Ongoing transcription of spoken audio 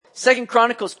2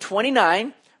 Chronicles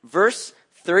 29, verse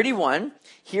 31.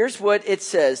 Here's what it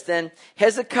says. Then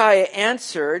Hezekiah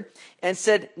answered and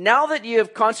said, now that you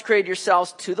have consecrated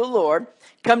yourselves to the Lord,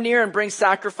 come near and bring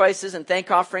sacrifices and thank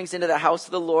offerings into the house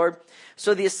of the Lord.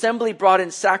 So the assembly brought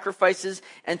in sacrifices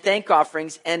and thank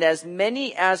offerings, and as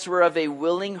many as were of a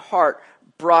willing heart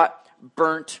brought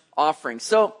burnt offerings.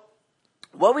 So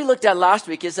what we looked at last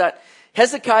week is that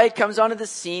Hezekiah comes onto the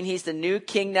scene. He's the new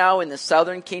king now in the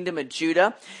southern kingdom of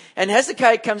Judah. And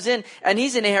Hezekiah comes in and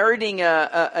he's inheriting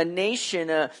a nation,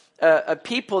 a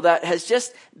people that has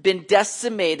just been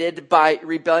decimated by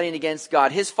rebellion against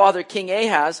God. His father, King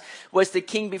Ahaz, was the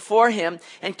king before him.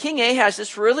 And King Ahaz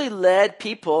just really led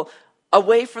people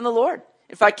away from the Lord.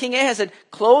 In fact, King Ahaz had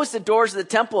closed the doors of the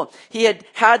temple. He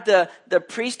had the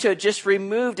priesthood just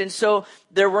removed. And so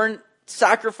there weren't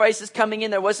sacrifices coming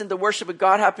in. There wasn't the worship of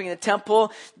God happening in the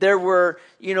temple. There were,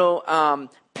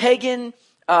 pagan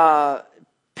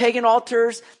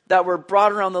altars that were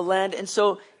brought around the land. And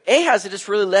so Ahaz had just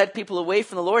really led people away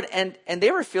from the Lord, and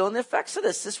they were feeling the effects of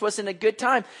this. This wasn't a good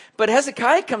time. But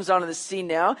Hezekiah comes onto the scene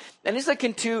now, and he's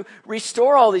looking to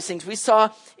restore all these things. We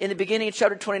saw in the beginning of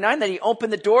chapter 29 that he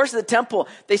opened the doors of the temple.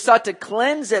 They sought to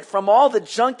cleanse it from all the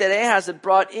junk that Ahaz had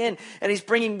brought in, and he's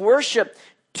bringing worship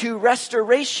to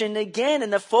restoration again,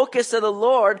 and the focus of the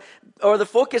Lord, or the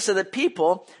focus of the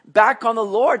people, back on the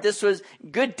Lord. This was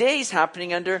good days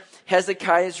happening under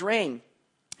Hezekiah's reign.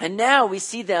 And now we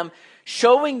see them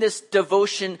showing this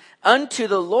devotion unto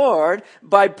the Lord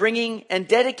by bringing and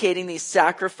dedicating these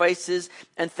sacrifices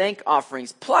and thank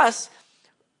offerings. Plus,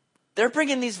 they're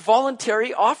bringing these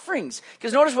voluntary offerings.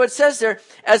 Because notice what it says there,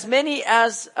 as many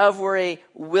as of were a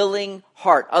willing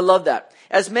heart. I love that.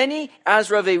 As many as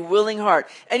were of a willing heart.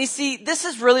 And you see, this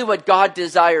is really what God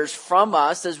desires from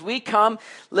us as we come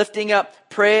lifting up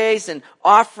praise and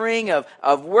offering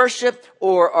of worship,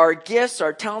 or our gifts,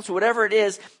 our talents, whatever it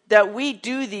is, that we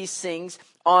do these things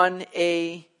on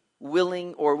a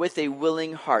willing, or with a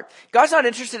willing heart. God's not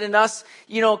interested in us,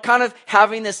 kind of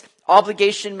having this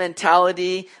obligation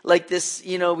mentality, like this,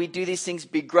 we do these things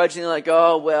begrudgingly, like,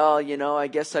 oh, well, I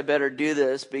guess I better do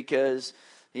this because,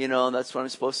 that's what I'm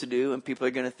supposed to do, and people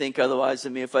are going to think otherwise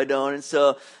of me if I don't. And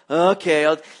so,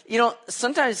 okay,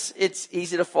 sometimes it's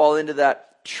easy to fall into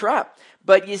that trap.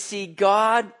 But you see,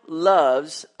 God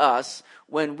loves us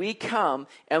when we come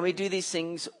and we do these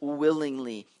things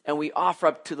willingly, and we offer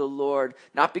up to the Lord,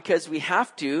 not because we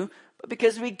have to, but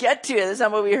because we get to. This is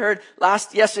what we heard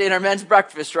yesterday in our men's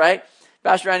breakfast, right?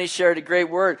 Pastor Randy shared a great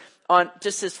word on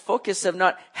just this focus of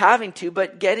not having to,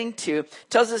 but getting to. It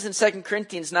tells us in 2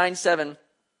 Corinthians 9:7,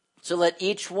 so let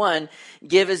each one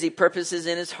give as he purposes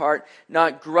in his heart,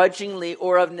 not grudgingly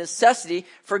or of necessity,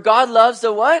 for God loves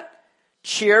the what?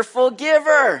 Cheerful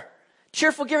giver.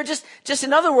 Cheerful giver. Just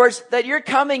in other words, that you're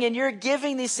coming and you're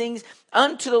giving these things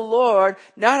unto the Lord,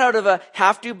 not out of a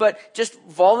have to, but just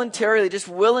voluntarily, just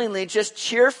willingly, just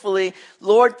cheerfully.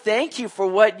 Lord, thank you for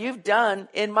what you've done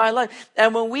in my life.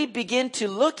 And when we begin to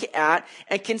look at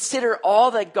and consider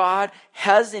all that God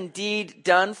has indeed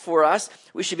done for us,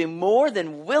 we should be more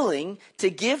than willing to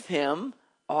give him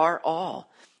our all.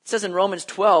 It says in Romans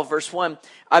 12, verse 1,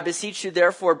 I beseech you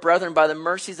therefore, brethren, by the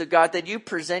mercies of God, that you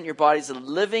present your bodies a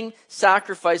living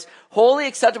sacrifice, wholly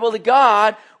acceptable to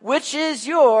God, which is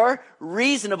your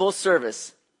reasonable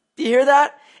service. Do you hear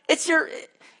that?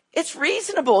 It's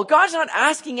reasonable. God's not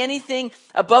asking anything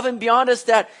above and beyond us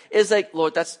that is like,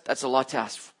 Lord, that's a lot to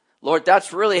ask. Lord,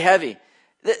 that's really heavy.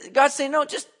 God's saying, no,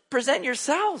 just present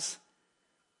yourselves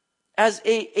as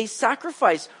a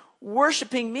sacrifice,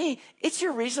 worshiping me. It's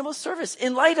your reasonable service.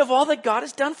 In light of all that God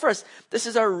has done for us, this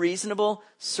is our reasonable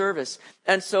service.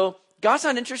 And so God's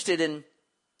not interested in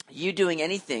you doing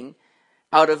anything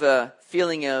out of a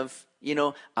feeling of,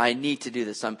 I need to do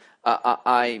this. I'm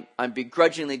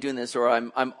begrudgingly doing this, or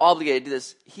I'm obligated to do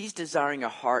this. He's desiring a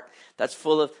heart that's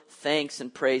full of thanks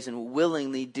and praise and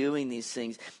willingly doing these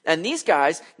things. And these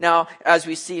guys, now, as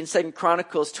we see in 2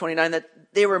 Chronicles 29, that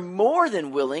they were more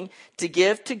than willing to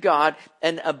give to God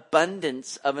an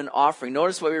abundance of an offering.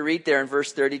 Notice what we read there in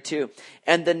verse 32.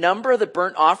 And the number of the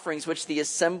burnt offerings which the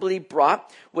assembly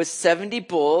brought was 70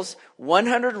 bulls,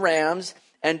 100 rams,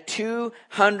 and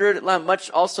 200 lambs, much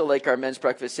also like our men's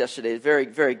breakfast yesterday. Very,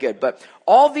 very good. But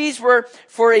all these were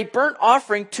for a burnt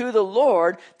offering to the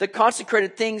Lord. The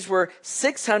consecrated things were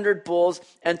 600 bulls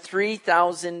and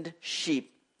 3,000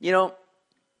 sheep. You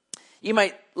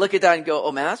might look at that and go,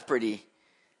 oh man, that's pretty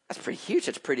huge.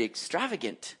 That's pretty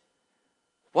extravagant.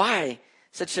 Why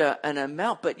such an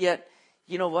amount? But yet,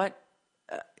 you know what?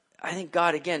 I think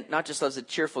God, again, not just loves a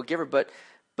cheerful giver, but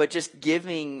just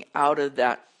giving out of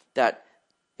that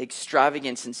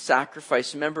extravagance and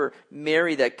sacrifice. Remember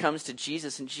Mary that comes to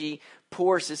Jesus and she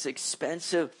pours this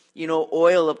expensive,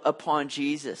 oil upon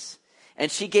Jesus. And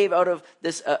she gave out of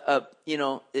this,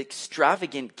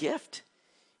 extravagant gift.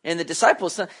 And the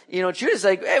disciples, Judas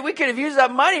like, hey, we could have used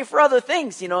that money for other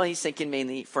things. He's thinking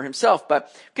mainly for himself,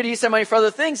 but could have used that money for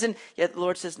other things. And yet the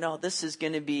Lord says, no, this is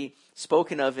going to be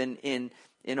spoken of in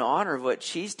honor of what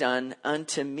she's done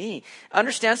unto me.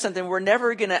 Understand something. We're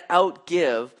never going to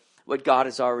outgive what God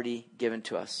has already given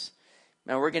to us.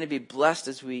 Now we're going to be blessed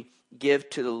as we give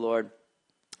to the Lord.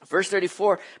 Verse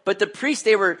 34, but the priests,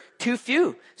 they were too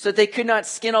few, so that they could not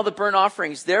skin all the burnt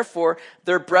offerings. Therefore,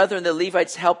 their brethren, the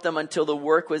Levites, helped them until the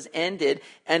work was ended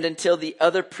and until the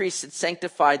other priests had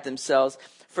sanctified themselves.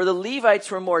 For the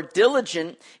Levites were more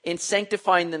diligent in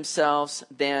sanctifying themselves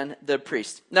than the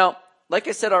priests. Now, like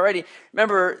I said already,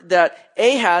 remember that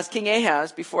King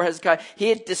Ahaz, before Hezekiah, he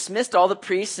had dismissed all the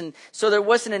priests, and so there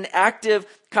wasn't an active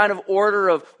kind of order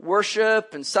of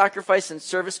worship and sacrifice and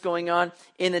service going on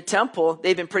in the temple.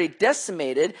 They've been pretty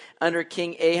decimated under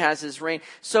King Ahaz's reign.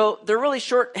 So they're really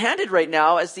short-handed right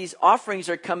now as these offerings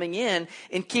are coming in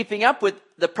keeping up with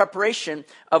the preparation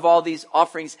of all these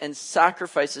offerings and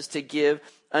sacrifices to give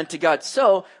unto God.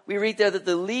 So we read there that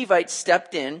the Levites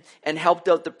stepped in and helped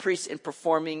out the priests in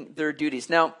performing their duties.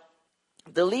 Now,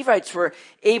 the Levites were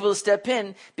able to step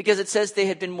in because it says they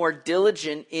had been more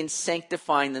diligent in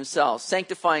sanctifying themselves.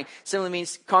 Sanctifying simply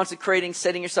means consecrating,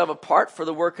 setting yourself apart for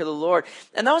the work of the Lord.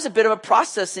 And that was a bit of a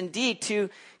process indeed to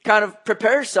kind of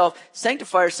prepare yourself,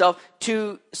 sanctify yourself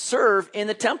to serve in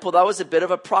the temple. That was a bit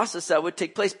of a process that would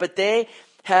take place, but they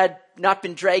had not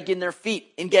been dragging their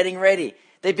feet in getting ready.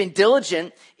 They've been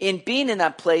diligent in being in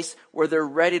that place where they're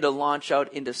ready to launch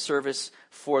out into service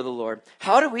for the Lord.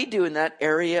 How do we do in that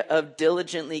area of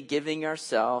diligently giving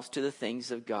ourselves to the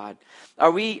things of God? Are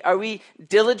we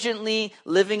diligently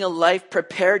living a life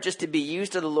prepared just to be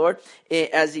used of the Lord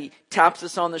as He taps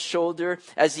us on the shoulder,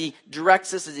 as He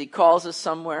directs us, as He calls us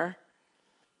somewhere?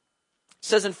 It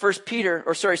says in 2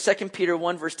 Peter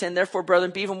 1 verse 10, therefore, brethren,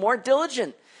 be even more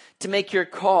diligent to make your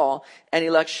call and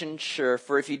election sure.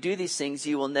 For if you do these things,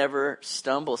 you will never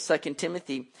stumble. 2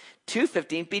 Timothy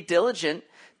 2:15, be diligent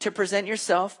to present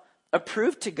yourself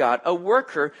approved to God, a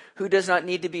worker who does not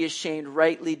need to be ashamed,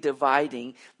 rightly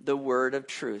dividing the word of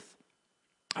truth.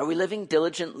 Are we living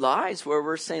diligent lives where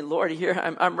we're saying, Lord, here,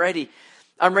 I'm ready.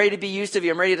 I'm ready to be used of you.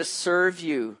 I'm ready to serve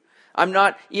you. I'm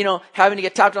not, having to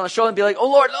get tapped on the shoulder and be like,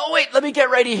 oh Lord, no, wait, let me get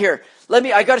ready here.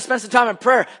 I got to spend some time in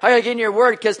prayer. I got to get in your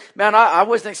word because, man, I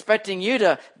wasn't expecting you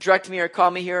to direct me or call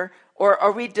me here. Or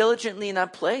are we diligently in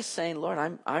that place saying,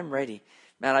 Lord, I'm ready.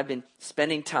 Man, I've been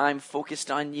spending time focused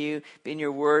on you, in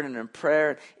your word and in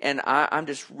prayer, and I'm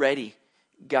just ready,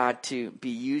 God, to be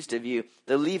used of you.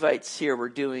 The Levites here were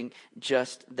doing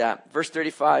just that. Verse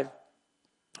 35,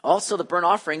 also the burnt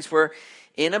offerings were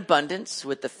in abundance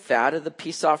with the fat of the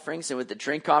peace offerings and with the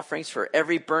drink offerings for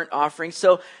every burnt offering.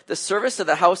 So the service of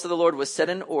the house of the Lord was set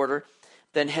in order.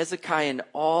 Then Hezekiah and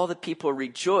all the people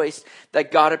rejoiced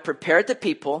that God had prepared the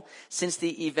people since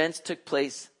the events took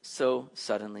place so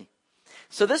suddenly.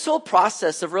 So this whole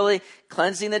process of really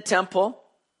cleansing the temple,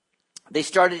 they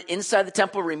started inside the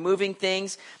temple, removing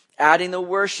things, adding the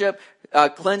worship,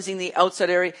 cleansing the outside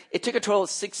area. It took a total of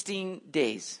 16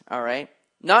 days, all right?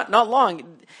 Not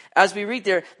long. As we read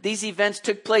there, these events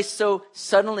took place so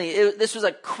suddenly. This was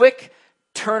a quick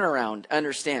turnaround,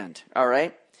 understand, all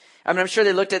right? I mean, I'm sure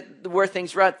they looked at where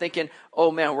things were at thinking,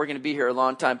 oh man, we're going to be here a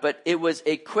long time. But it was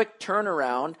a quick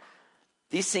turnaround.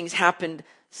 These things happened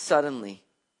suddenly.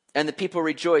 And the people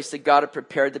rejoiced that God had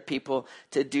prepared the people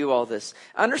to do all this.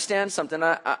 Understand something.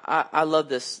 I love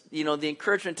this. The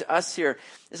encouragement to us here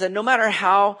is that no matter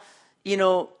how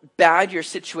bad your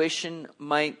situation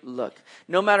might look,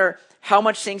 no matter how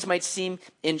much things might seem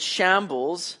in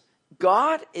shambles,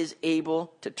 God is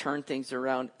able to turn things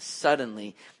around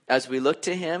suddenly as we look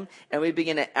to Him and we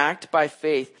begin to act by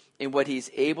faith in what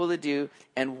He's able to do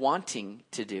and wanting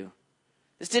to do.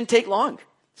 This didn't take long.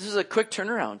 This was a quick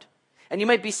turnaround. And you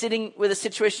might be sitting with a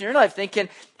situation in your life thinking,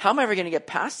 how am I ever going to get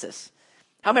past this?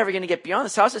 How am I ever going to get beyond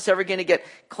this? How is this ever going to get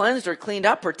cleansed or cleaned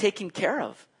up or taken care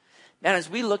of? Man, as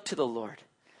we look to the Lord,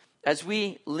 as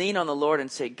we lean on the Lord and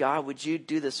say, God, would you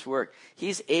do this work?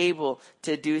 He's able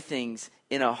to do things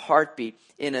in a heartbeat,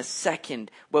 in a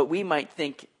second, what we might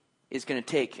think is going to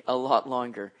take a lot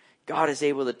longer. God is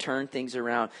able to turn things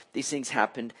around. These things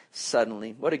happened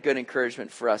suddenly. What a good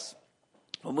encouragement for us.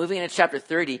 Well, moving into chapter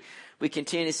 30, we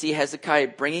continue to see Hezekiah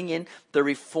bringing in the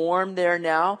reform there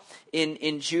now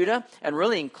in Judah and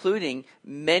really including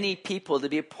many people to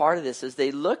be a part of this as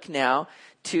they look now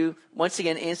to once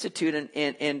again institute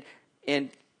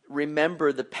and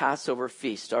remember the Passover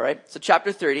feast, all right? So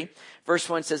chapter 30, verse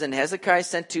 1 says, And Hezekiah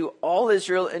sent to all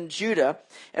Israel and Judah,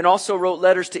 and also wrote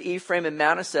letters to Ephraim and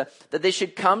Manasseh, that they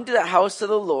should come to the house of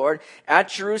the Lord at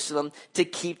Jerusalem to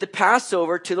keep the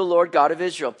Passover to the Lord God of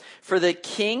Israel. For the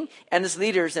king and his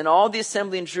leaders and all the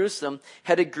assembly in Jerusalem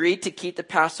had agreed to keep the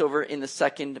Passover in the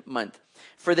second month.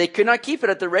 For they could not keep it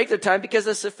at the regular time because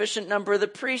a sufficient number of the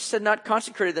priests had not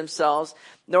consecrated themselves,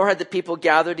 nor had the people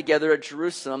gathered together at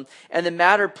Jerusalem. And the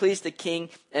matter pleased the king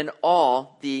and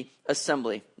all the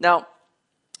assembly. Now,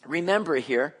 remember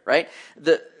here, right?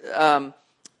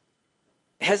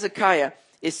 Hezekiah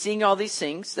is seeing all these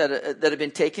things that have been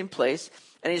taking place.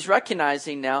 And he's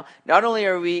recognizing now, not only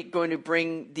are we going to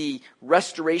bring the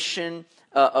restoration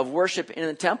of worship in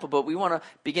the temple, but we want to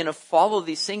begin to follow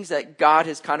these things that God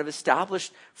has kind of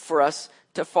established for us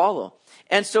to follow.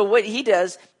 And so what he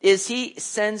does is he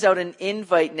sends out an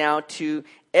invite now to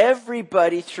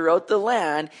everybody throughout the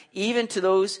land, even to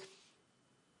those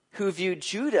who view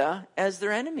Judah as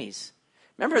their enemies.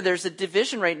 Remember, there's a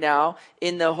division right now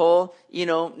in the whole,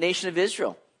 nation of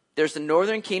Israel. There's the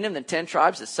northern kingdom, the 10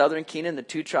 tribes, the southern kingdom, the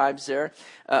 2 tribes there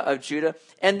of Judah.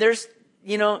 And there's,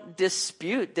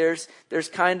 dispute. There's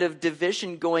kind of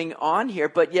division going on here.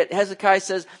 But yet Hezekiah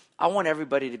says, I want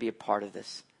everybody to be a part of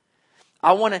this.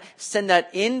 I want to send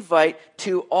that invite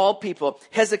to all people.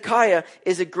 Hezekiah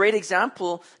is a great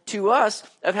example to us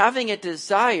of having a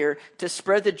desire to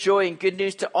spread the joy and good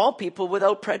news to all people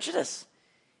without prejudice.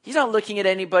 He's not looking at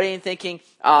anybody and thinking,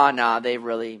 they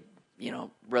really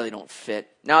don't fit.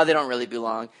 No, they don't really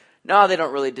belong. No, they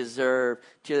don't really deserve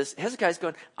to this. Hezekiah's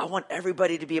going, I want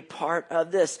everybody to be a part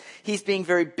of this. He's being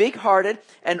very big-hearted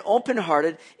and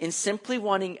open-hearted in simply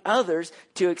wanting others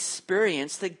to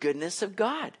experience the goodness of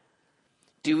God.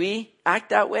 Do we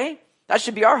act that way? That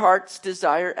should be our heart's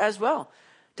desire as well.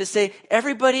 To say,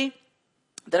 everybody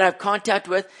that I have contact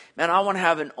with, man, I want to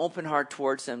have an open heart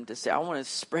towards them, to say, I want to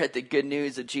spread the good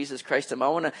news of Jesus Christ to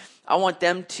them. I want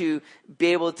them to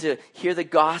be able to hear the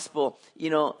gospel,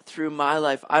 through my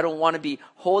life. I don't want to be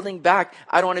holding back.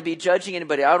 I don't want to be judging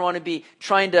anybody. I don't want to be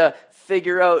trying to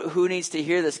figure out who needs to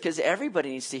hear this, because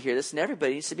everybody needs to hear this and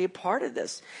everybody needs to be a part of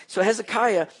this. So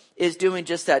Hezekiah is doing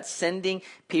just that, sending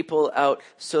people out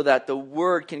so that the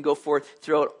word can go forth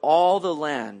throughout all the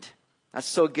land. That's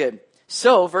so good.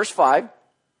 So, verse 5,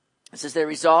 it says, they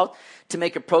resolved to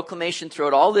make a proclamation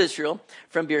throughout all Israel,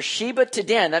 from Beersheba to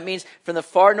Dan. That means from the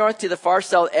far north to the far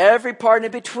south, every part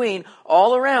in between,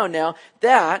 all around now,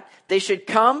 that they should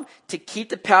come to keep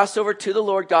the Passover to the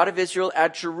Lord God of Israel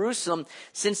at Jerusalem,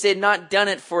 since they had not done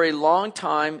it for a long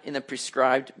time in the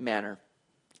prescribed manner.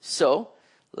 So,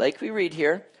 like we read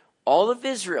here, all of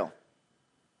Israel,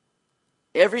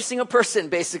 every single person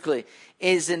basically,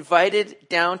 is invited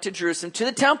down to Jerusalem, to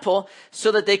the temple,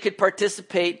 so that they could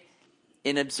participate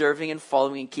in observing and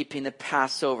following and keeping the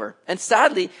Passover. And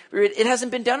sadly, it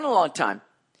hasn't been done in a long time.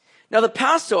 Now, the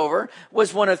Passover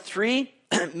was one of 3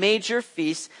 major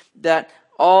feasts that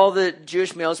all the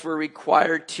Jewish males were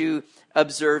required to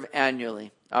observe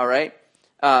annually. All right?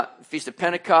 Feast of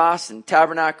Pentecost and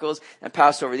Tabernacles and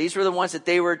Passover. These were the ones that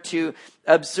they were to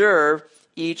observe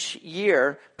each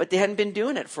year, but they hadn't been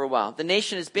doing it for a while. The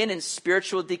nation has been in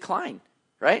spiritual decline,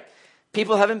 right?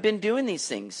 People haven't been doing these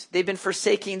things. They've been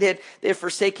forsaking, they've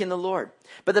forsaken the Lord.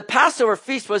 But the Passover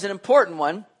feast was an important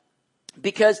one,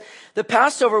 because the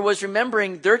Passover was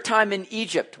remembering their time in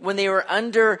Egypt when they were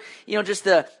under, just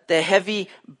the heavy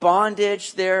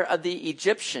bondage there of the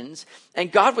Egyptians. And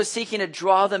God was seeking to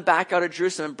draw them back out of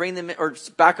Jerusalem and bring them, or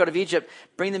back out of Egypt,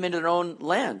 bring them into their own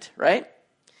land, right?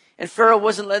 And Pharaoh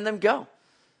wasn't letting them go.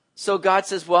 So God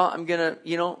says, well, I'm going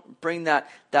to, bring that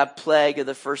plague of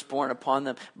the firstborn upon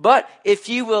them. But if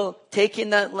you will take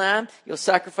in that lamb, you'll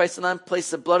sacrifice the lamb, place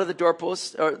the blood of the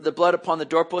doorpost, or the blood upon the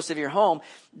doorpost of your home,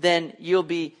 then you'll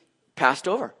be passed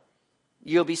over.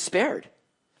 You'll be spared.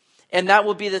 And that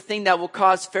will be the thing that will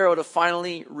cause Pharaoh to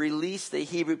finally release the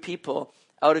Hebrew people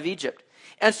out of Egypt.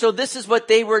 And so this is what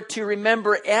they were to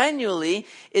remember annually,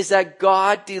 is that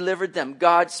God delivered them.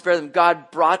 God spared them.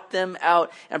 God brought them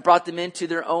out and brought them into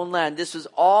their own land. This was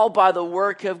all by the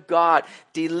work of God.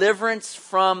 Deliverance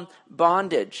from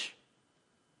bondage.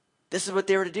 This is what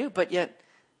they were to do. But yet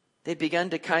they'd begun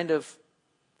to kind of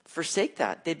forsake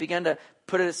that. They'd begun to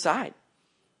put it aside.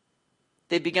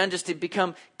 They'd begun just to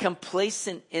become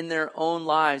complacent in their own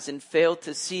lives and fail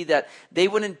to see that they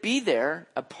wouldn't be there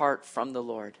apart from the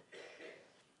Lord.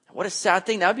 What a sad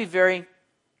thing. That would be very,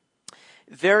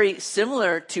 very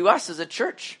similar to us as a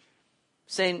church.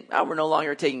 saying, we're no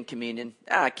longer taking communion.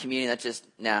 Communion, that's just,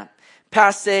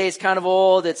 Passe, it's kind of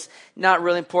old. It's not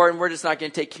really important. We're just not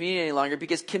going to take communion any longer,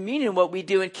 because communion, what we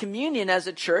do in communion as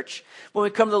a church, when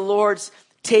we come to the Lord's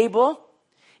table,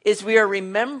 is we are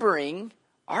remembering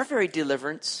our very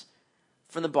deliverance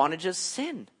from the bondage of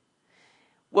sin.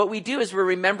 What we do is we're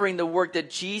remembering the work that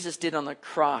Jesus did on the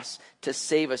cross to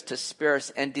save us, to spare us,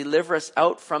 and deliver us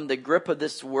out from the grip of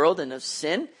this world and of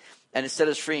sin, and to set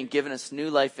us free and giving us new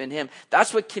life in him.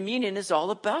 That's what communion is all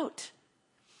about.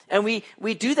 And we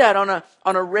do that on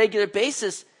a regular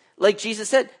basis. Like Jesus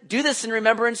said, do this in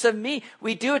remembrance of me.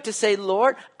 We do it to say,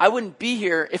 Lord, I wouldn't be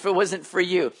here if it wasn't for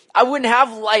you. I wouldn't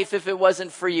have life if it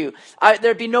wasn't for you.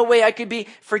 There'd be no way I could be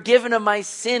forgiven of my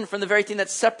sin from the very thing that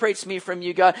separates me from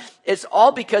you, God. It's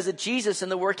all because of Jesus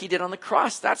and the work he did on the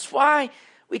cross. That's why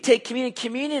we take communion.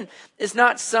 Communion is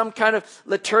not some kind of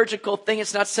liturgical thing.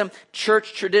 It's not some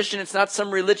church tradition. It's not some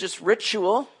religious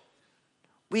ritual.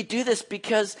 We do this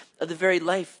because of the very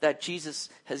life that Jesus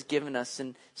has given us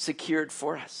and secured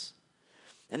for us.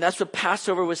 And that's what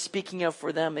Passover was speaking of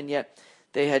for them, and yet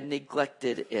they had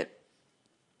neglected it.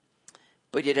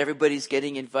 But yet everybody's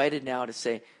getting invited now to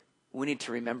say, we need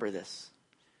to remember this.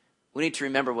 We need to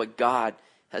remember what God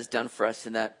has done for us,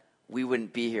 and that we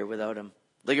wouldn't be here without him.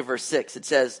 Look at verse 6. It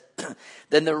says,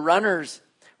 Then the runners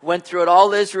went throughout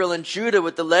all Israel and Judah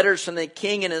with the letters from the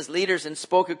king and his leaders, and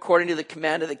spoke according to the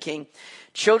command of the king.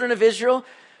 Children of Israel,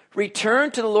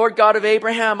 return to the Lord God of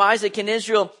Abraham, Isaac, and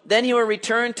Israel. Then he will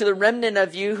return to the remnant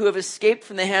of you who have escaped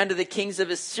from the hand of the kings of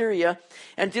Assyria.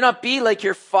 And do not be like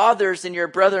your fathers and your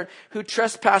brethren, who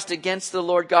trespassed against the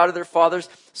Lord God of their fathers,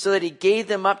 so that he gave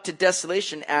them up to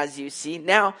desolation, as you see.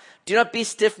 Now, do not be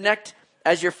stiff-necked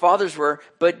as your fathers were,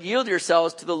 but yield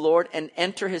yourselves to the Lord and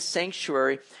enter his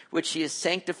sanctuary, which he has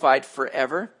sanctified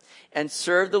forever, and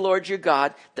serve the Lord your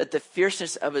God, that the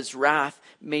fierceness of his wrath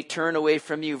may turn away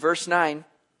from you. Verse 9,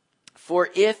 For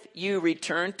if you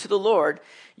return to the Lord,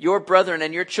 your brethren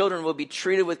and your children will be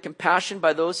treated with compassion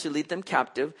by those who lead them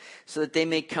captive, so that they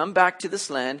may come back to this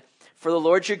land. For the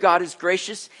Lord your God is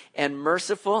gracious and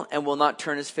merciful, and will not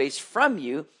turn his face from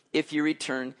you if you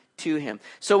return to him.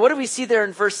 So what do we see there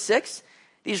in verse 6?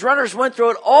 These runners went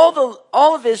throughout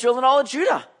all of Israel and all of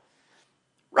Judah.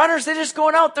 Runners, they're just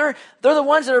going out. They're the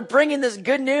ones that are bringing this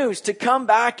good news to come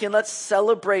back and let's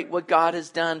celebrate what God has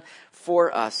done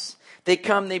for us. They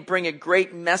come, they bring a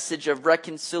great message of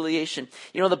reconciliation.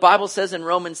 You know, the Bible says in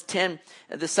Romans 10,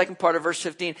 the second part of verse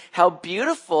 15, how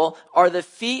beautiful are the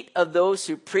feet of those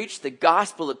who preach the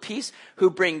gospel of peace, who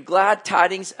bring glad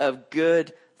tidings of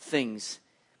good things.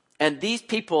 And these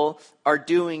people are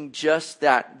doing just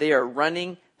that. They are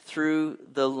running through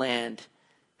the land.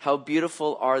 How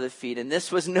beautiful are the feet. And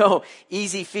this was no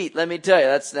easy feat, let me tell you.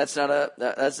 That's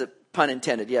a pun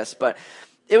intended, yes. But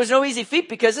it was no easy feat,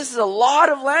 because this is a lot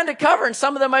of land to cover. And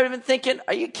some of them might have been thinking,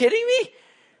 are you kidding me?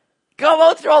 Go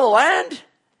out through all the land?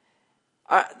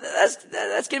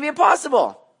 That's going to be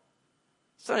impossible.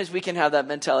 Sometimes we can have that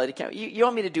mentality. You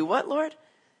want me to do what, Lord?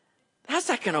 How's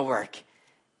that going to work?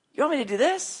 You want me to do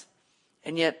this?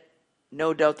 And yet,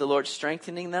 no doubt the Lord's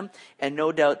strengthening them. And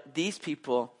no doubt these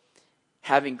people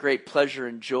having great pleasure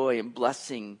and joy and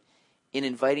blessing in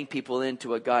inviting people into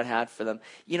what God had for them.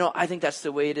 You know, I think that's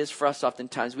the way it is for us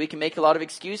oftentimes. We can make a lot of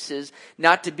excuses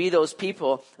not to be those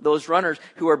people, those runners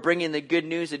who are bringing the good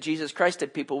news of Jesus Christ to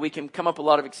people. We can come up with a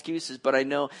lot of excuses, but I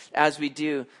know as we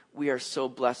do, we are so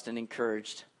blessed and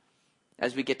encouraged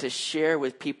as we get to share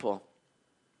with people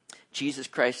Jesus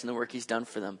Christ and the work he's done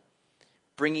for them,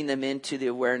 bringing them into the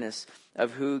awareness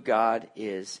of who God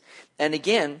is. And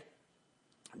again,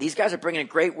 these guys are bringing a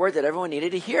great word that everyone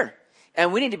needed to hear.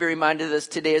 And we need to be reminded of this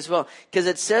today as well. Because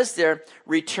it says there,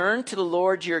 return to the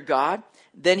Lord your God,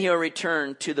 then he'll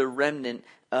return to the remnant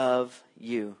of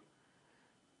you.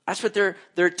 That's what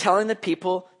they're telling the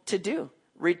people to do.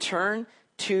 Return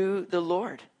to the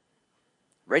Lord.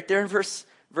 Right there in verse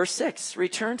 6.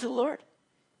 Return to the Lord.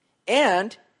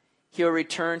 And he'll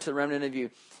return to the remnant of you.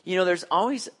 You know, there's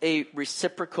always a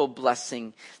reciprocal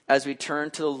blessing as we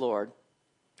turn to the Lord,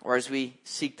 or as we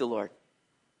seek the Lord.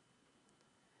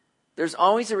 There's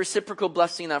always a reciprocal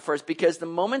blessing in that for us, because the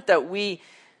moment that we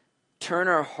turn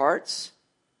our hearts,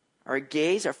 our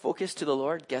gaze, our focus to the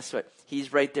Lord, guess what?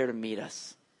 He's right there to meet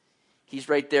us. He's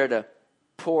right there to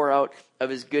pour out of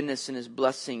his goodness and his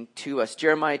blessing to us.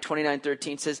 Jeremiah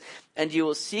 29:13 says, and you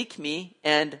will seek me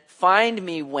and find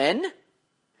me when?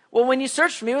 Well, when you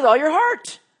search for me with all your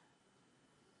heart.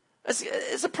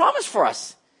 It's a promise for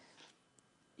us.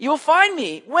 You will find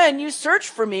me when you search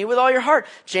for me with all your heart.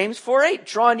 James 4:8,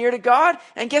 draw near to God,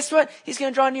 and guess what? He's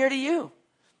going to draw near to you.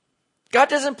 God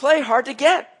doesn't play hard to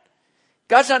get.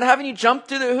 God's not having you jump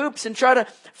through the hoops and try to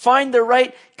find the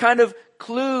right kind of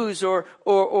clues or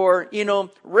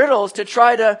riddles to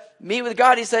try to meet with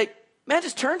God. He's like, man,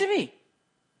 just turn to me.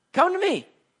 Come to me.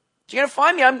 You're going to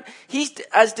find me. He's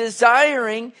as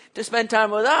desiring to spend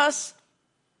time with us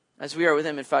as we are with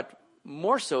him. In fact,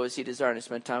 more so is he desiring to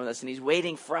spend time with us. And he's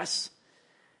waiting for us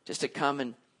just to come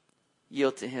and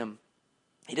yield to him.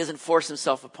 He doesn't force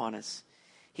himself upon us.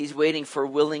 He's waiting for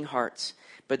willing hearts.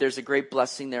 But there's a great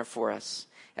blessing there for us.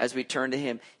 As we turn to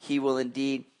him, he will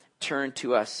indeed turn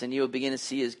to us, and you will begin to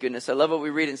see his goodness. I love what we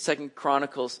read in 2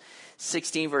 Chronicles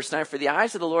 16, verse 9. For the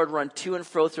eyes of the Lord run to and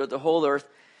fro throughout the whole earth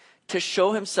to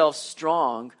show himself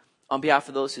strong on behalf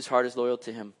of those whose heart is loyal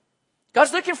to him.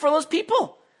 God's looking for those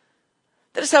people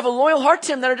that just have a loyal heart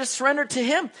to him, that are just surrendered to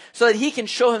him, so that he can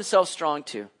show himself strong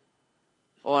too.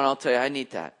 Oh, and I'll tell you, I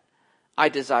need that. I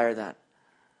desire that.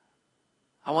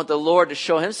 I want the Lord to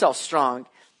show himself strong.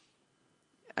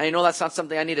 And I know that's not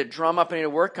something I need to drum up, I need to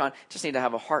work on. I just need to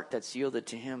have a heart that's yielded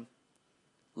to him,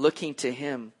 looking to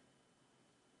him.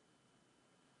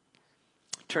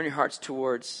 Turn your hearts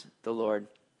towards the Lord,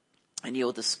 and you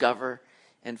will discover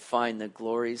and find the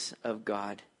glories of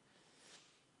God.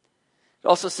 It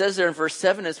also says there in verse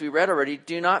 7, as we read already,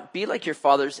 do not be like your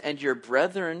fathers and your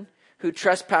brethren who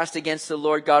trespassed against the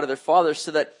Lord God of their fathers,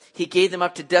 so that he gave them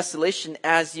up to desolation,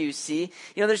 as you see.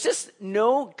 You know, there's just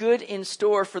no good in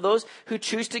store for those who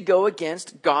choose to go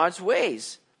against God's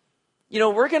ways. You know,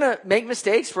 we're going to make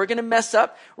mistakes. We're going to mess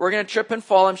up. We're going to trip and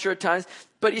fall, I'm sure, at times.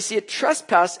 But you see, a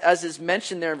trespass, as is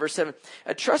mentioned there in verse 7,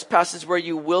 a trespass is where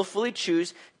you willfully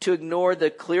choose to ignore the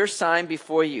clear sign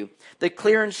before you, the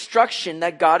clear instruction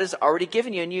that God has already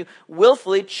given you, and you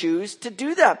willfully choose to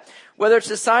do that. Whether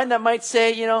it's a sign that might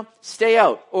say, stay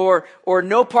out, or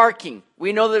no parking.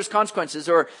 We know there's consequences,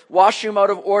 or washroom out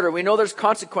of order. We know there's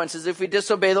consequences if we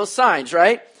disobey those signs,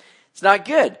 right? It's not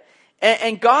good.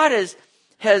 And God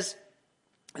has,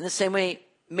 in the same way,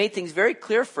 made things very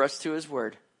clear for us through his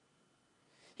word.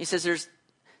 He says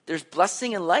there's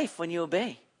blessing in life when you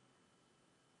obey,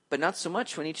 but not so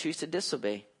much when you choose to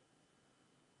disobey.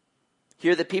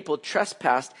 Here the people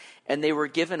trespassed and they were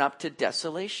given up to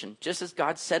desolation. Just as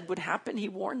God said would happen, he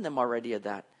warned them already of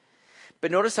that.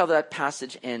 But notice how that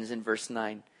passage ends in verse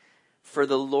 9. For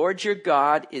the Lord your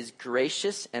God is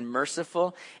gracious and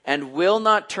merciful and will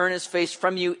not turn his face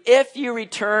from you if you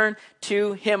return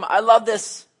to him. I love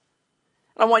this.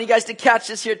 I want you guys to catch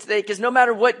this here today, because no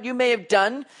matter what you may have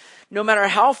done, no matter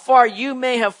how far you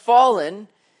may have fallen,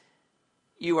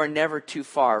 you are never too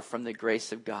far from the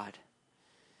grace of God.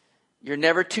 You're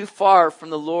never too far from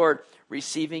the Lord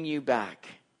receiving you back.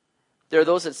 There are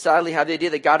those that sadly have the idea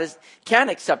that God can't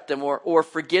accept them or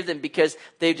forgive them because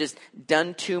they've just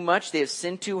done too much. They have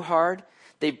sinned too hard.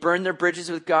 They've burned their bridges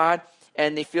with God,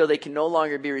 and they feel they can no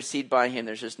longer be received by him.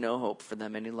 There's just no hope for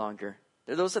them any longer.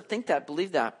 There are those that think that,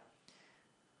 believe that.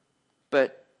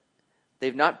 But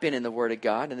they've not been in the Word of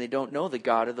God, and they don't know the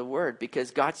God of the Word,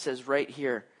 because God says right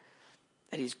here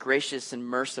that he's gracious and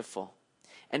merciful.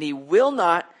 And he will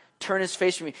not turn his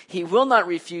face from you. He will not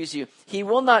refuse you. He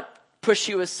will not push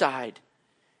you aside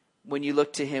when you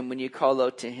look to him, when you call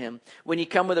out to him. When you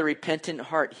come with a repentant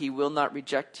heart, he will not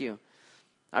reject you.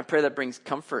 I pray that brings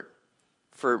comfort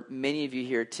for many of you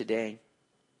here today.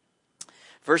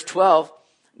 Verse 12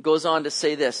 goes on to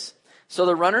say this. So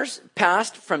the runners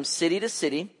passed from city to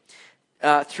city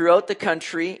throughout the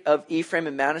country of Ephraim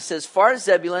and Manasseh as far as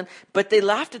Zebulun, but they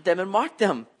laughed at them and mocked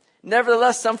them.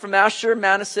 Nevertheless, some from Asher,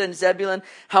 Manasseh, and Zebulun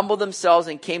humbled themselves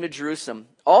and came to Jerusalem.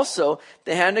 Also,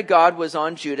 the hand of God was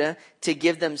on Judah to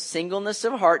give them singleness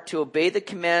of heart to obey the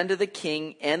command of the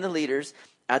king and the leaders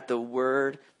at the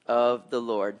word of the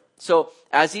Lord. So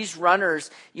as these runners,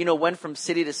 went from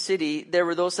city to city, there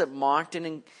were those that mocked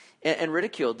and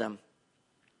ridiculed them.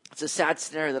 It's a sad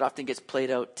scenario that often gets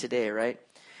played out today, right?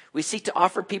 We seek to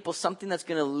offer people something that's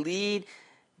going to lead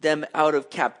them out of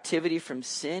captivity from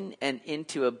sin and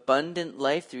into abundant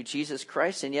life through Jesus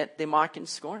Christ, and yet they mock and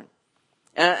scorn.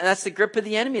 And that's the grip of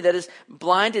the enemy that has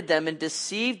blinded them and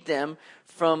deceived them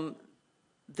from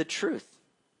the truth.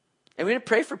 And we're going to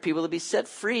pray for people to be set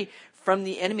free from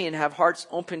the enemy and have hearts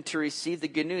open to receive the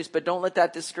good news. But don't let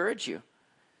that discourage you,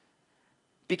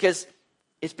 because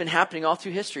it's been happening all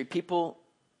through history. People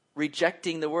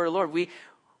rejecting the word of the Lord. We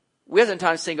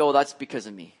sometimes think, oh, that's because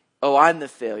of me. Oh, I'm the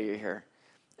failure here.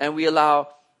 And we allow,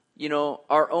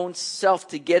 our own self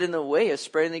to get in the way of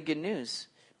spreading the good news.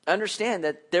 Understand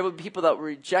that there will be people that will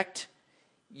reject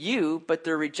you, but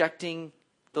they're rejecting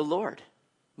the Lord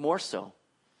more so.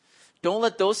 Don't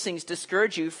let those things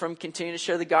discourage you from continuing to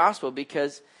share the gospel,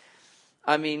 because,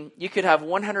 you could have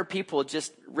 100 people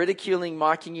just ridiculing,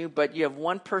 mocking you, but you have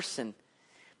one person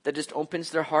that just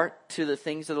opens their heart to the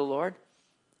things of the Lord,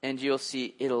 and you'll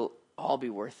see it'll all be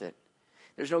worth it.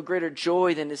 There's no greater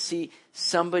joy than to see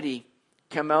somebody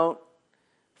come out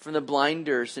from the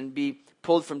blinders and be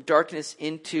pulled from darkness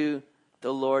into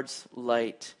the Lord's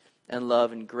light and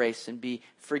love and grace and be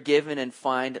forgiven and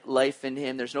find life in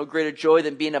Him. There's no greater joy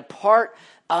than being a part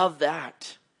of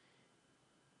that.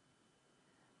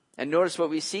 And notice what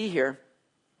we see here.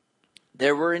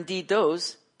 There were indeed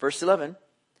those, verse 11,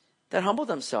 that humbled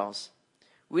themselves.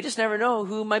 We just never know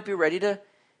who might be ready to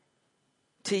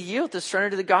yield, to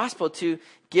surrender to the gospel, to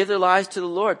give their lives to the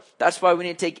Lord. That's why we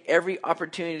need to take every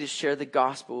opportunity to share the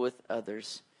gospel with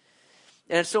others.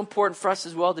 And it's so important for us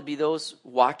as well to be those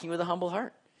walking with a humble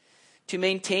heart, to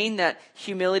maintain that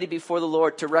humility before the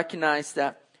Lord, to recognize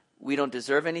that we don't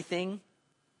deserve anything.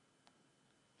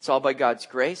 It's all by God's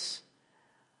grace.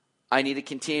 I need to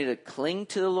continue to cling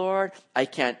to the Lord. I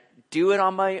can't do it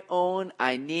on my own.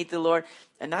 I need the Lord.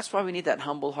 And that's why we need that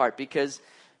humble heart, because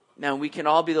now we can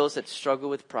all be those that struggle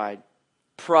with pride.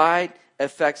 Pride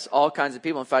affects all kinds of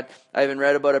people. In fact, I even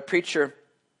read about a preacher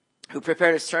who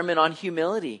prepared a sermon on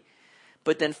humility,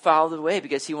 but then filed it away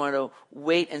because he wanted to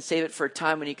wait and save it for a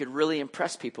time when he could really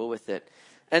impress people with it.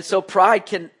 And so pride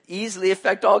can easily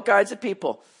affect all kinds of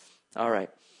people. All right.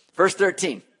 Verse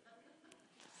 13.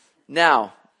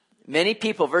 Now, many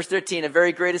people, verse 13, a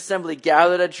very great assembly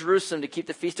gathered at Jerusalem to keep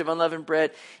the feast of unleavened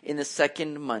bread in the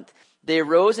 2nd month. They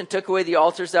arose and took away the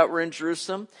altars that were in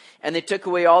Jerusalem, and they took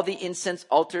away all the incense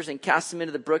altars and cast them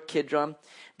into the brook Kidron.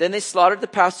 Then they slaughtered the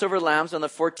Passover lambs on the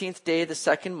 14th day of the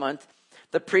 2nd month.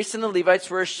 The priests and the Levites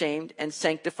were ashamed and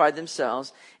sanctified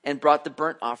themselves and brought the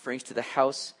burnt offerings to the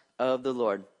house of the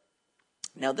Lord.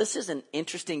 Now, this is an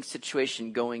interesting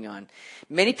situation going on.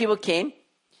 Many people came,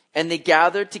 and they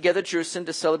gathered together at Jerusalem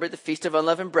to celebrate the Feast of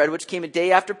Unleavened Bread, which came a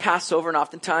day after Passover. And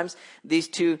oftentimes, these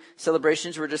two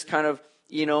celebrations were just kind of,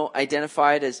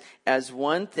 identified as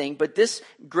one thing. But this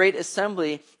great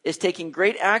assembly is taking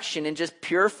great action in just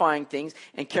purifying things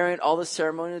and carrying all the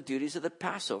ceremonial duties of the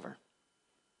Passover.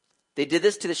 They did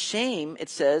this to the shame, it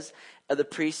says, of the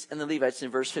priests and the Levites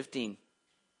in verse 15.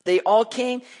 They all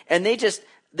came, and they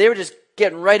were just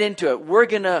getting right into it. We're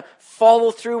going to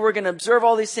follow through. We're going to observe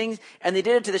all these things. And they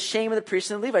did it to the shame of the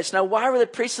priests and the Levites. Now, why were the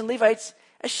priests and Levites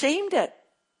ashamed at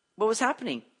what was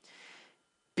happening?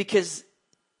 Because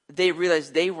they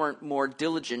realized they weren't more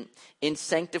diligent in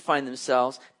sanctifying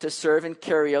themselves to serve and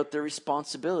carry out their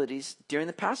responsibilities during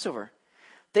the Passover.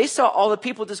 They saw all the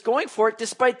people just going for it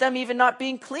despite them even not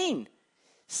being clean,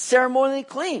 ceremonially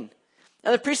clean.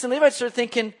 And the priests and Levites started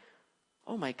thinking,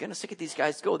 oh my goodness, look at these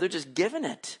guys go. They're just giving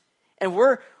it. And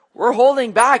we're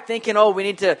holding back thinking, oh, we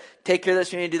need to take care of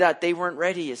this, we need to do that. They weren't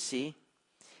ready, you see.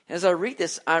 And as I read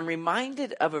this, I'm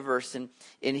reminded of a verse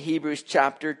in Hebrews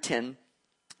chapter 10,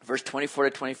 verse 24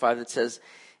 to 25 that says,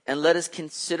 and let us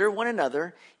consider one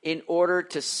another in order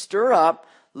to stir up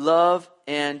love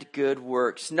and good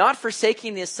works, not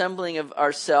forsaking the assembling of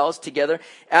ourselves together,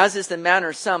 as is the manner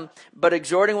of some, but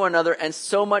exhorting one another, and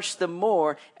so much the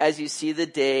more as you see the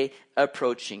day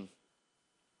approaching.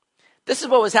 This is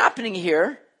what was happening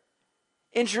here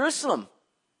in Jerusalem.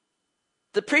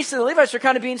 The priests and the Levites were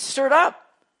kind of being stirred up,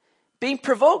 being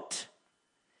provoked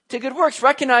to good works,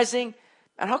 recognizing,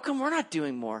 and how come we're not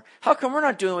doing more? How come we're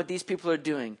not doing what these people are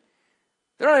doing?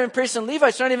 They're not even priests and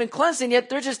Levites, they're not even cleansing yet.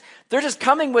 They're just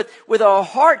coming with a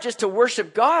heart just to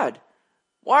worship God.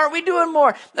 Why aren't we doing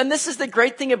more? And this is the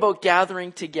great thing about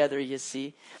gathering together, you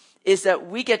see, is that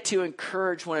we get to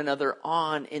encourage one another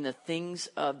on in the things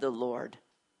of the Lord,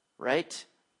 right?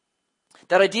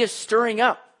 That idea of stirring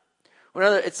up.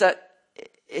 It's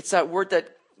that word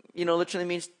that, literally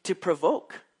means to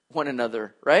provoke one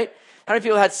another, right? How many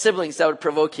people had siblings that would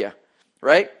provoke you,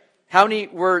 right? How many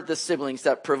were the siblings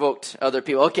that provoked other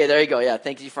people? Okay, there you go. Yeah,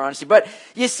 thank you for honesty. But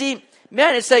you see,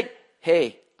 man, it's like,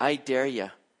 hey, I dare you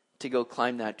to go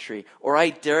climb that tree. Or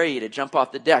I dare you to jump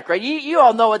off the deck, right? You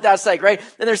all know what that's like, right?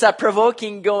 Then there's that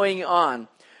provoking going on.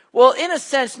 Well, in a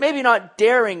sense, maybe not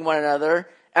daring one another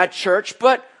at church,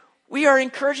 but we are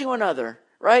encouraging one another,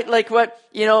 right? Like what,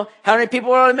 how many people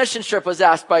were on a mission trip was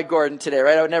asked by Gordon today,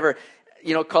 right? I would never,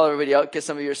 call everybody out because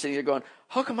some of you are sitting there going,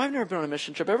 how come I've never been on a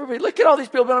mission trip? Everybody, look at all these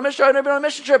people been on a mission trip. I've never been on a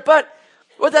mission trip. But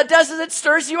what that does is it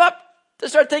stirs you up to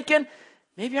start thinking,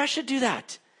 maybe I should do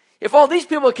that. If all these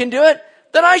people can do it,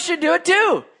 then I should do it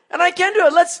too. And I can do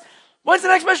it. When's the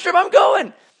next mission trip? I'm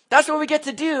going. That's what we get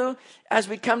to do as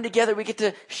we come together. We get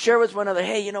to share with one another.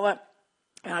 Hey, you know what?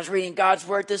 I was reading God's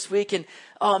word this week and,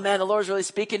 oh man, the Lord's really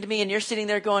speaking to me. And you're sitting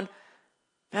there going,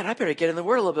 man, I better get in the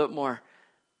word a little bit more.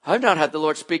 I've not had the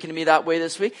Lord speaking to me that way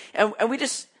this week. And we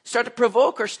just start to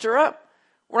provoke or stir up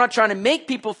We're not trying to make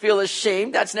people feel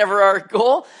ashamed. That's never our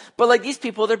goal. But like these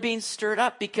people, they're being stirred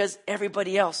up because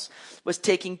everybody else was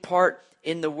taking part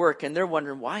in the work. And they're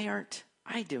wondering, why aren't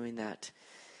I doing that?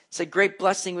 It's a great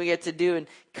blessing we get to do, and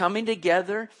coming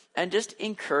together and just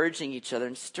encouraging each other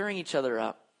and stirring each other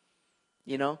up.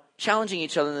 Challenging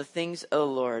each other in the things of the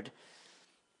Lord.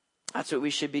 That's what we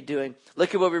should be doing.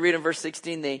 Look at what we read in verse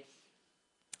 16.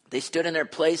 They stood in their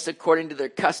place according to their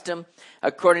custom,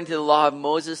 according to the law of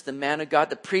Moses, the man of God.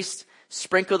 The priests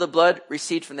sprinkled the blood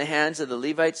received from the hands of the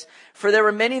Levites. For there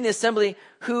were many in the assembly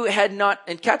who had not,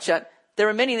 and catch that, there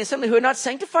were many in the assembly who had not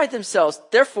sanctified themselves.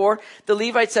 Therefore, the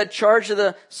Levites had charge of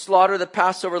the slaughter of the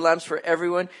Passover lambs for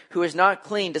everyone who is not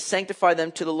clean, to sanctify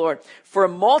them to the Lord. For a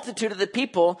multitude of the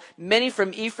people, many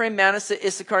from Ephraim, Manasseh,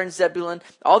 Issachar, and Zebulun,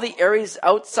 all the areas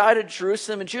outside of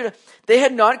Jerusalem and Judah, they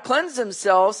had not cleansed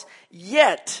themselves,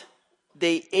 yet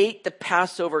they ate the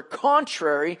Passover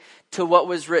contrary to what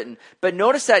was written. But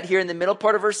notice that here in the middle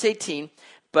part of verse 18,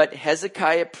 but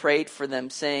Hezekiah prayed for them,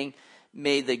 saying,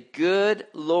 may the good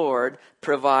Lord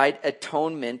provide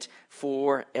atonement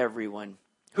for everyone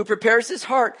who prepares his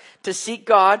heart to seek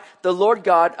God, the Lord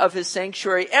God of his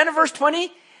sanctuary. And in verse 20,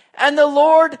 and the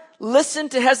Lord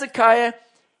listened to Hezekiah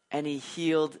and he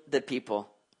healed the people.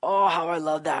 Oh, how I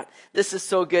love that. This is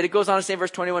so good. It goes on to say in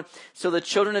verse 21, so the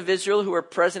children of Israel who were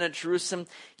present at Jerusalem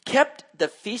kept the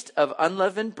feast of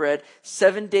unleavened bread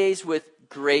 7 days with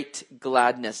great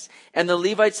gladness. And the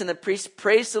Levites and the priests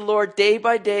praised the Lord day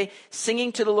by day,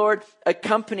 singing to the Lord,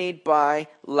 accompanied by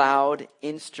loud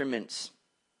instruments.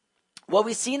 What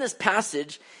we see in this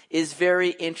passage is very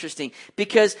interesting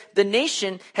because the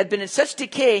nation had been in such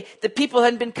decay that people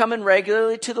hadn't been coming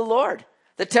regularly to the Lord.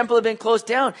 The temple had been closed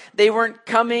down. They weren't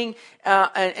coming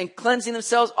and cleansing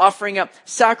themselves, offering up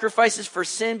sacrifices for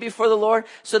sin before the Lord.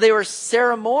 So they were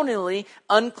ceremonially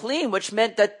unclean, which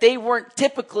meant that they weren't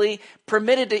typically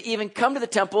permitted to even come to the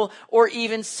temple or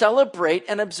even celebrate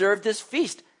and observe this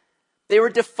feast. They were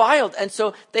defiled, and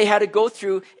so they had to go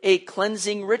through a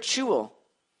cleansing ritual.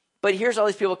 But here's all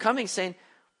these people coming saying,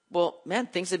 well, man,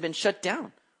 things have been shut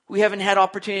down. We haven't had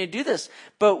opportunity to do this,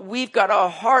 but we've got a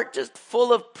heart just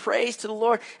full of praise to the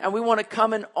Lord, and we want to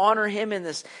come and honor him in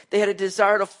this. They had a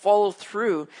desire to follow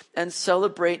through and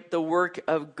celebrate the work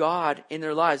of God in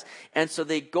their lives. And so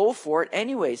they go for it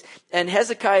anyways. And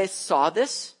Hezekiah saw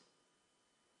this.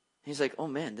 He's like, oh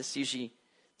man, this usually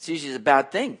is a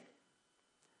bad thing.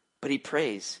 But he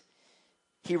prays.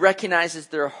 He recognizes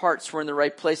their hearts were in the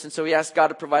right place, and so he asked God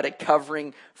to provide a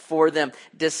covering for them,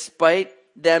 despite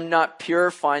them not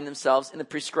purifying themselves in the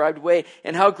prescribed way.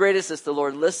 And how great is this? The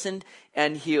Lord listened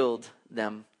and healed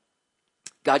them.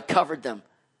 God covered them.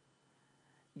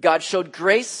 God showed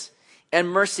grace and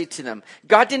mercy to them.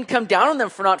 God didn't come down on them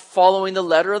for not following the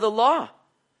letter of the law.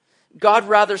 God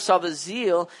rather saw the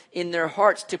zeal in their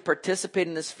hearts to participate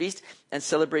in this feast and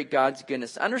celebrate God's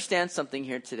goodness. Understand something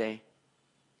here today.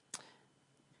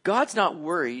 God's not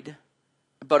worried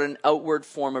about an outward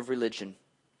form of religion.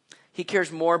 He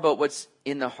cares more about what's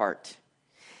in the heart.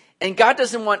 And God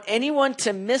doesn't want anyone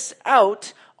to miss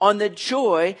out on the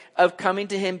joy of coming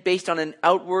to him based on an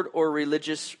outward or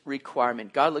religious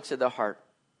requirement. God looks at the heart.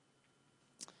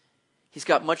 He's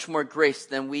got much more grace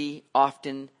than we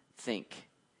often think.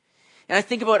 And I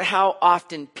think about how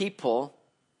often people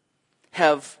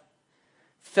have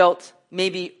felt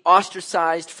maybe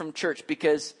ostracized from church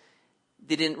because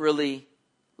they didn't really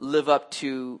live up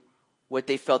to what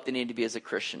they felt they needed to be as a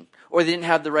Christian. Or they didn't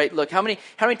have the right look. How many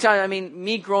times,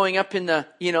 me growing up in the,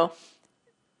 a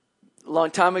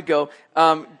long time ago,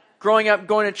 growing up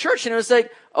going to church, and it was like,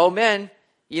 oh man,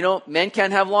 men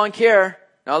can't have long hair.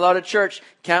 Not allowed at church.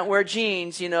 Can't wear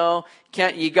jeans,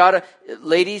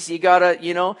 ladies, you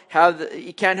can't have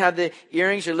the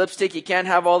earrings or lipstick. You can't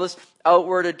have all this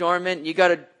outward adornment. You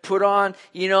gotta put on,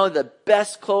 the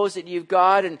best clothes that you've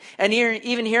got. And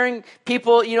even hearing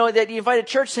people, that you invite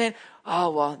to church saying,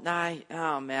 oh, well,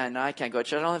 I can't go to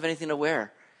church. I don't have anything to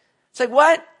wear. It's like,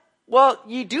 what? Well,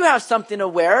 you do have something to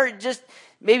wear. Just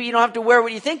maybe you don't have to wear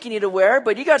what you think you need to wear,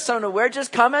 but you got something to wear.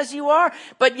 Just come as you are.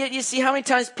 But yet you see how many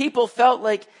times people felt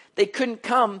like they couldn't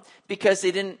come because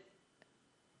they didn't,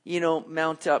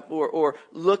 mount up or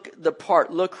look the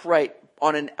part, look right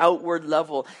on an outward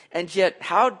level. And yet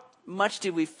how much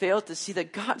did we fail to see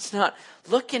that God's not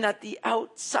looking at the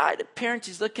outside appearance.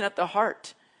 He's looking at the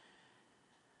heart.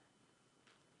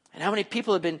 And how many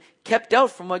people have been kept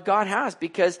out from what God has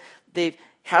because they've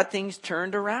had things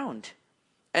turned around.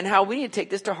 And how we need to take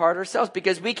this to heart ourselves,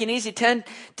 because we can easily tend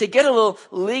to get a little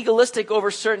legalistic over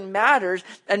certain matters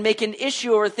and make an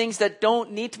issue over things that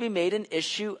don't need to be made an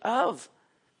issue of.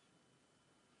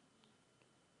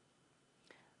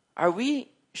 Are we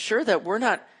sure that we're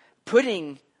not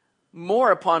putting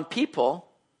more upon people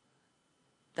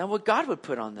than what God would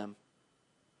put on them.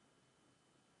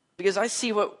 Because I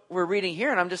see what we're reading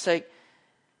here, and I'm just like,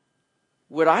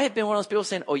 would I have been one of those people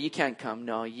saying, oh, you can't come?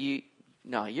 No,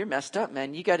 you're messed up,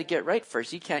 man. You got to get right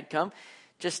first. You can't come.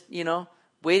 Just,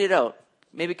 wait it out.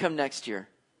 Maybe come next year.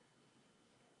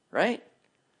 Right?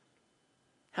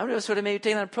 How many of us would have maybe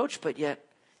taken that approach? But yet,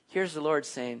 here's the Lord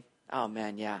saying, oh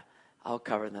man, yeah, I'll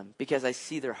cover them. Because I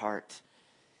see their heart.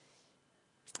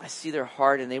 I see their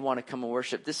heart and they want to come and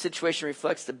worship. This situation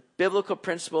reflects the biblical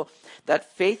principle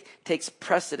that faith takes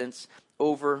precedence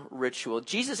over ritual.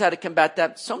 Jesus had to combat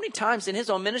that so many times in his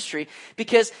own ministry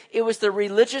because it was the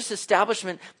religious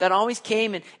establishment that always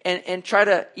came and try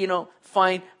to,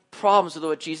 find problems with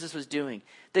what Jesus was doing.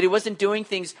 That he wasn't doing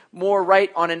things more right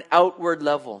on an outward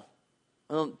level.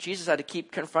 Well, Jesus had to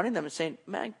keep confronting them and saying,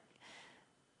 man,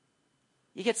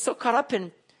 you get so caught up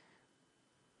in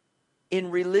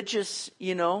religious,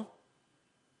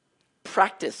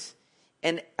 practice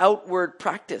and outward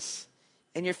practice.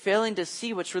 And you're failing to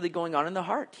see what's really going on in the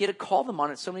heart. He had to call them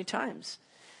on it so many times.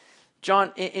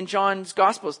 In John's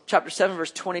Gospel, chapter 7,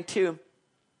 verse 22,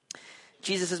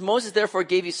 Jesus says, Moses therefore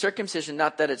gave you circumcision,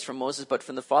 not that it's from Moses, but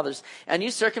from the fathers. And you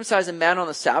circumcise a man on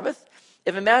the Sabbath?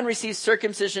 If a man receives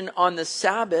circumcision on the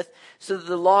Sabbath, so that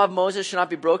the law of Moses should not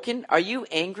be broken, are you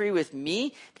angry with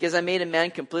me because I made a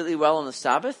man completely well on the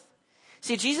Sabbath?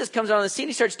 See, Jesus comes on the scene,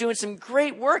 he starts doing some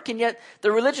great work, and yet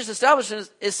the religious establishment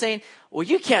is saying, well,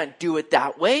 you can't do it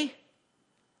that way.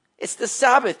 It's the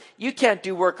Sabbath. You can't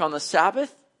do work on the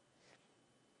Sabbath.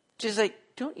 Jesus is like,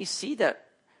 don't you see that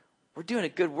we're doing a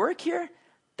good work here?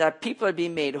 That people are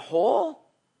being made whole?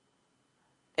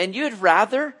 And you'd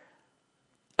rather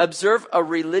observe a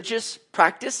religious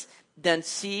practice than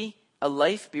see a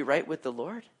life be right with the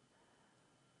Lord?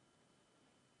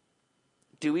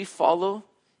 Do we follow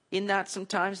in that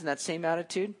sometimes, in that same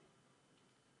attitude?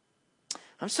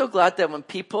 I'm so glad that when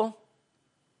people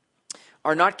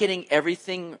are not getting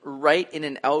everything right in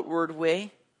an outward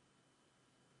way,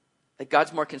 that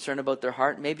God's more concerned about their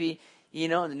heart. Maybe,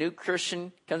 the new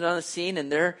Christian comes on the scene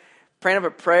and they're praying up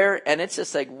a prayer and it's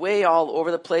just like way all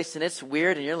over the place and it's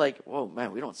weird and you're like, whoa,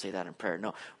 man, we don't say that in prayer.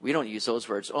 No, we don't use those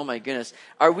words. Oh my goodness.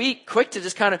 Are we quick to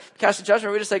just kind of cast a judgment? Or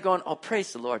are we just like going, oh,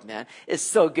 praise the Lord, man. It's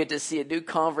so good to see a new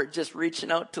convert just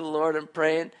reaching out to the Lord and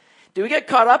praying. Do we get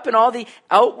caught up in all the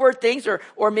outward things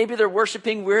or maybe they're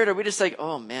worshiping weird? Or are we just like,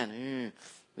 oh man,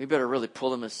 we better really pull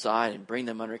them aside and bring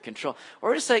them under control? Or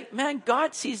we're just like, man,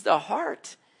 God sees the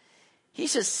heart.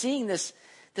 He's just seeing this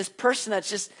person that's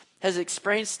just has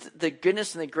experienced the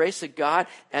goodness and the grace of God,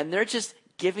 and they're just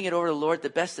giving it over to the Lord the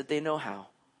best that they know how.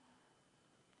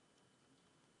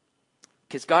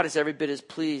 Because God is every bit as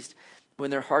pleased when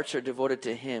their hearts are devoted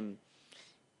to Him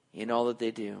in all that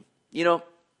they do.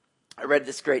 I read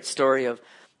this great story of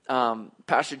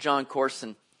Pastor John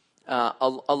Corson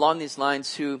along these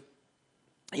lines who,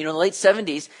 in the late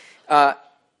 70s,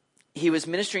 he was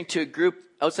ministering to a group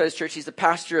outside his church. He's the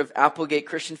pastor of Applegate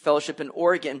Christian Fellowship in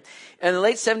Oregon. And in the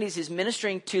late 70s, he's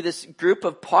ministering to this group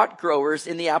of pot growers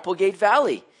in the Applegate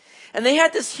Valley. And they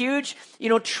had this huge,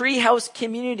 treehouse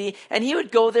community. And he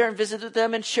would go there and visit with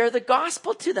them and share the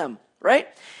gospel to them, right?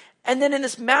 And then in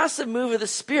this massive move of the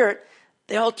Spirit,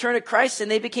 they all turned to Christ and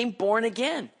they became born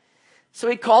again. So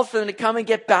he called for them to come and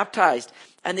get baptized.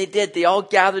 And they did. They all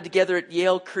gathered together at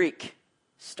Yale Creek,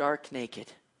 stark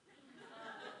naked.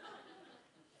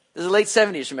 This is the late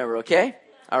 70s, remember, okay?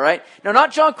 All right? Now,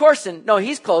 not John Corson. No,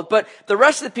 he's clothed. But the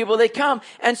rest of the people, they come.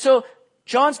 And so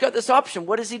John's got this option.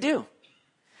 What does he do?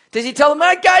 Does he tell them,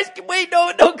 guys, wait,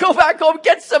 no, go back home.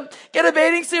 Get a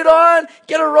bathing suit on.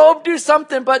 Get a robe. Do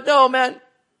something. But no, man.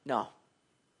 No.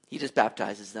 He just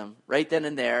baptizes them right then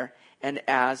and there and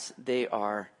as they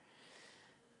are.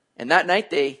 And that night,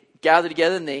 they gathered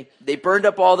together and they burned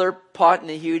up all their pot in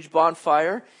a huge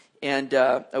bonfire. And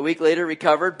a week later,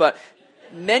 recovered. But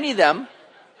many of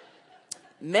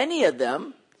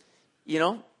them,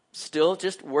 still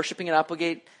just worshiping in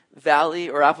Applegate Valley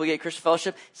or Applegate Christian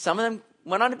Fellowship. Some of them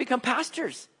went on to become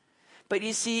pastors. But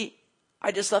you see,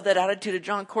 I just love that attitude of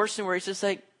John Corson where he's just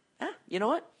like, you know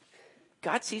what?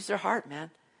 God sees their heart, man.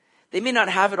 They may not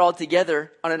have it all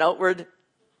together on an outward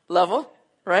level,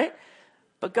 right?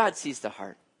 But God sees the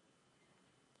heart.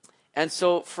 And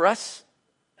so for us,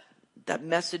 that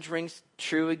message rings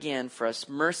true again for us.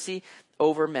 Mercy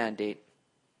over mandate.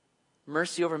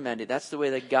 Mercy over mandate. That's the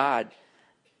way that God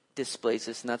displays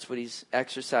this, and that's what He's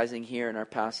exercising here in our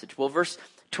passage. Well, verse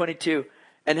 22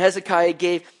 And Hezekiah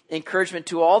gave encouragement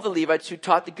to all the Levites who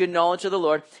taught the good knowledge of the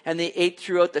Lord, and they ate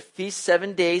throughout the feast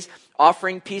 7 days,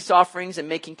 offering peace offerings and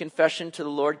making confession to the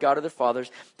Lord God of their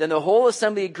fathers. Then the whole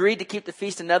assembly agreed to keep the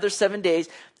feast another 7 days,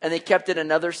 and they kept it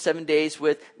another 7 days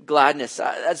with gladness.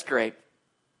 That's great.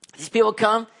 These people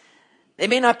come. They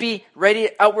may not be ready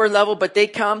at outward level, but they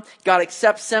come. God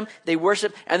accepts them. They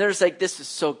worship. And they're just like, this is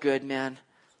so good, man.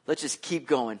 Let's just keep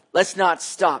going. Let's not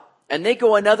stop. And they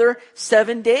go another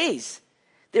 7 days.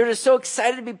 They're just so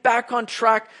excited to be back on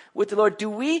track with the Lord. Do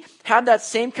we have that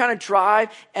same kind of drive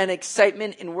and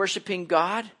excitement in worshiping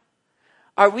God?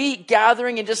 Are we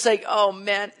gathering and just like, oh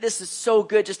man, this is so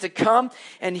good just to come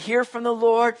and hear from the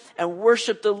Lord and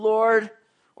worship the Lord?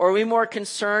 Or are we more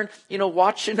concerned,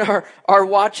 watching our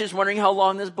watches, wondering how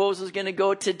long this bozo is going to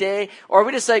go today? Or are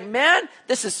we just like, man,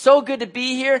 this is so good to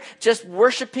be here, just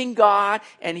worshiping God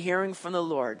and hearing from the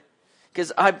Lord?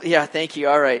 Because thank you.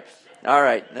 All right.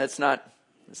 Let's not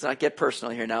get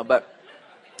personal here now. But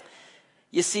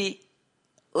you see,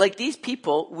 like these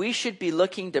people, we should be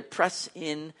looking to press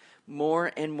in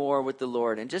more and more with the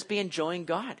Lord and just be enjoying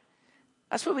God.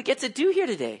 That's what we get to do here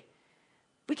today.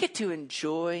 We get to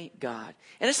enjoy God.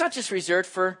 And it's not just reserved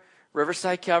for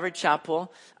Riverside Calvary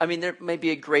Chapel. I mean, there may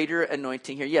be a greater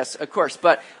anointing here. Yes, of course.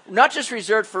 But not just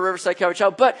reserved for Riverside Calvary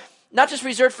Chapel, but not just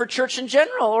reserved for church in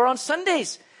general or on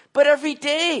Sundays, but every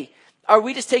day. Are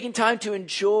we just taking time to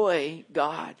enjoy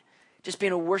God? Just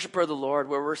being a worshiper of the Lord,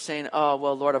 where we're saying, oh,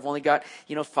 well, Lord, I've only got,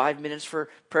 5 minutes for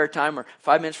prayer time or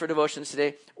 5 minutes for devotions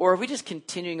today. Or are we just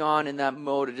continuing on in that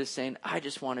mode of just saying, I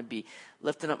just want to be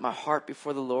lifting up my heart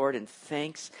before the Lord in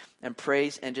thanks and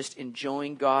praise and just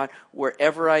enjoying God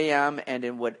wherever I am and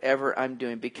in whatever I'm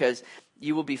doing, because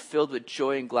you will be filled with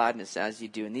joy and gladness as you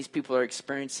do. And these people are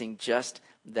experiencing just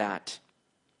that.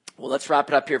 Well, let's wrap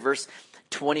it up here. Verse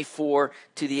 24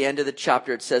 to the end of the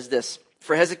chapter, it says this.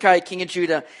 For Hezekiah, king of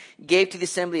Judah, gave to the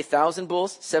assembly 1,000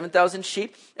 bulls, 7,000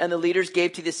 sheep, and the leaders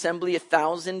gave to the assembly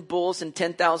 1,000 bulls and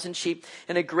 10,000 sheep,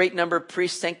 and a great number of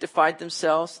priests sanctified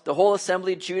themselves. The whole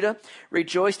assembly of Judah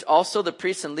rejoiced, also the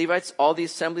priests and Levites, all the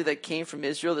assembly that came from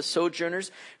Israel, the sojourners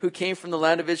who came from the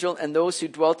land of Israel, and those who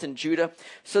dwelt in Judah.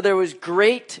 So there was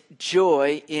great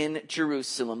joy in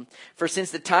Jerusalem. For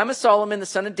since the time of Solomon, the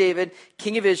son of David,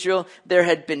 king of Israel, there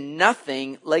had been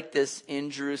nothing like this in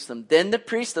Jerusalem. Then the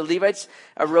priests, the Levites,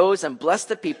 arose and blessed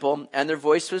the people, and their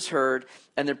voice was heard,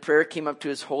 and their prayer came up to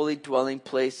his holy dwelling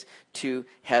place to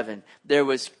heaven. There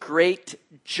was great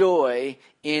joy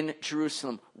in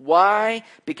Jerusalem. Why?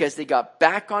 Because they got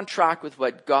back on track with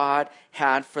what God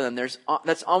had for them.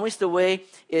 That's always the way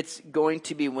it's going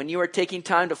to be. When you are taking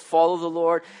time to follow the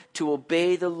Lord, to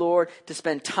obey the Lord, to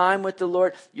spend time with the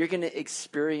Lord, you're going to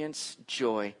experience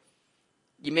joy.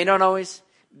 You may not always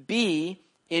be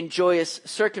in joyous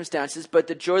circumstances, but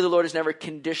the joy of the Lord is never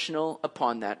conditional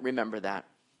upon that. Remember that.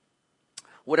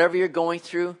 Whatever you're going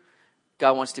through,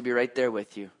 God wants to be right there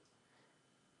with you.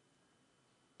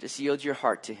 Just yield your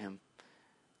heart to Him.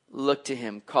 Look to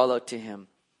Him. Call out to Him.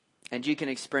 And you can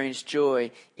experience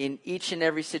joy in each and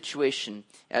every situation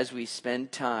as we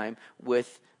spend time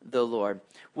with the Lord.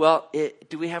 Well,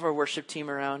 do we have our worship team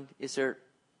around? Did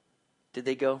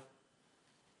they go?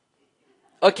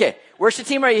 Okay, worship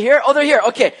team, are you here? Oh, they're here.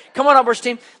 Okay, come on up, worship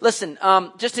team. Listen,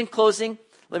 just in closing,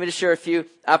 let me just share a few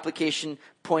application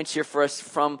points here for us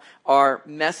from our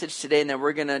message today, and then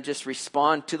we're going to just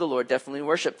respond to the Lord, definitely in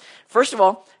worship. First of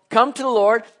all, come to the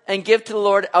Lord and give to the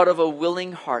Lord out of a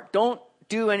willing heart. Don't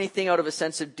do anything out of a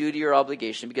sense of duty or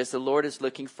obligation, because the Lord is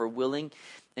looking for willing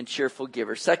and cheerful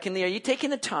givers. Secondly, are you taking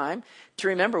the time to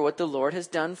remember what the Lord has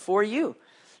done for you?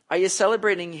 Are you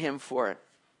celebrating Him for it?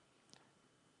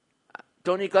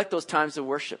 Don't neglect those times of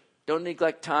worship. Don't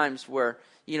neglect times where,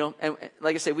 and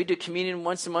like I say, we do communion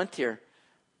once a month here.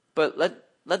 But let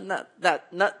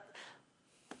that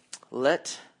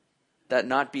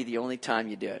not be the only time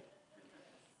you do it.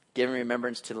 Giving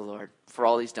remembrance to the Lord for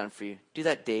all He's done for you. Do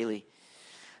that daily.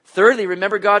 Thirdly,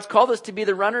 remember God's called us to be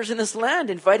the runners in this land,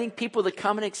 inviting people to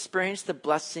come and experience the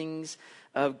blessings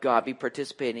of God. Be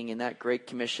participating in that great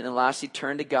commission. And lastly,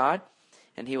 turn to God,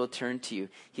 and He will turn to you.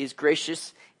 He is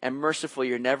gracious and merciful.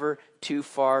 You're never too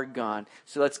far gone.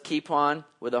 So let's keep on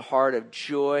with a heart of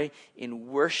joy in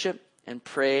worship and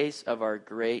praise of our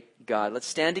great God. Let's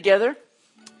stand together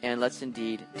and let's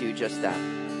indeed do just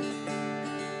that.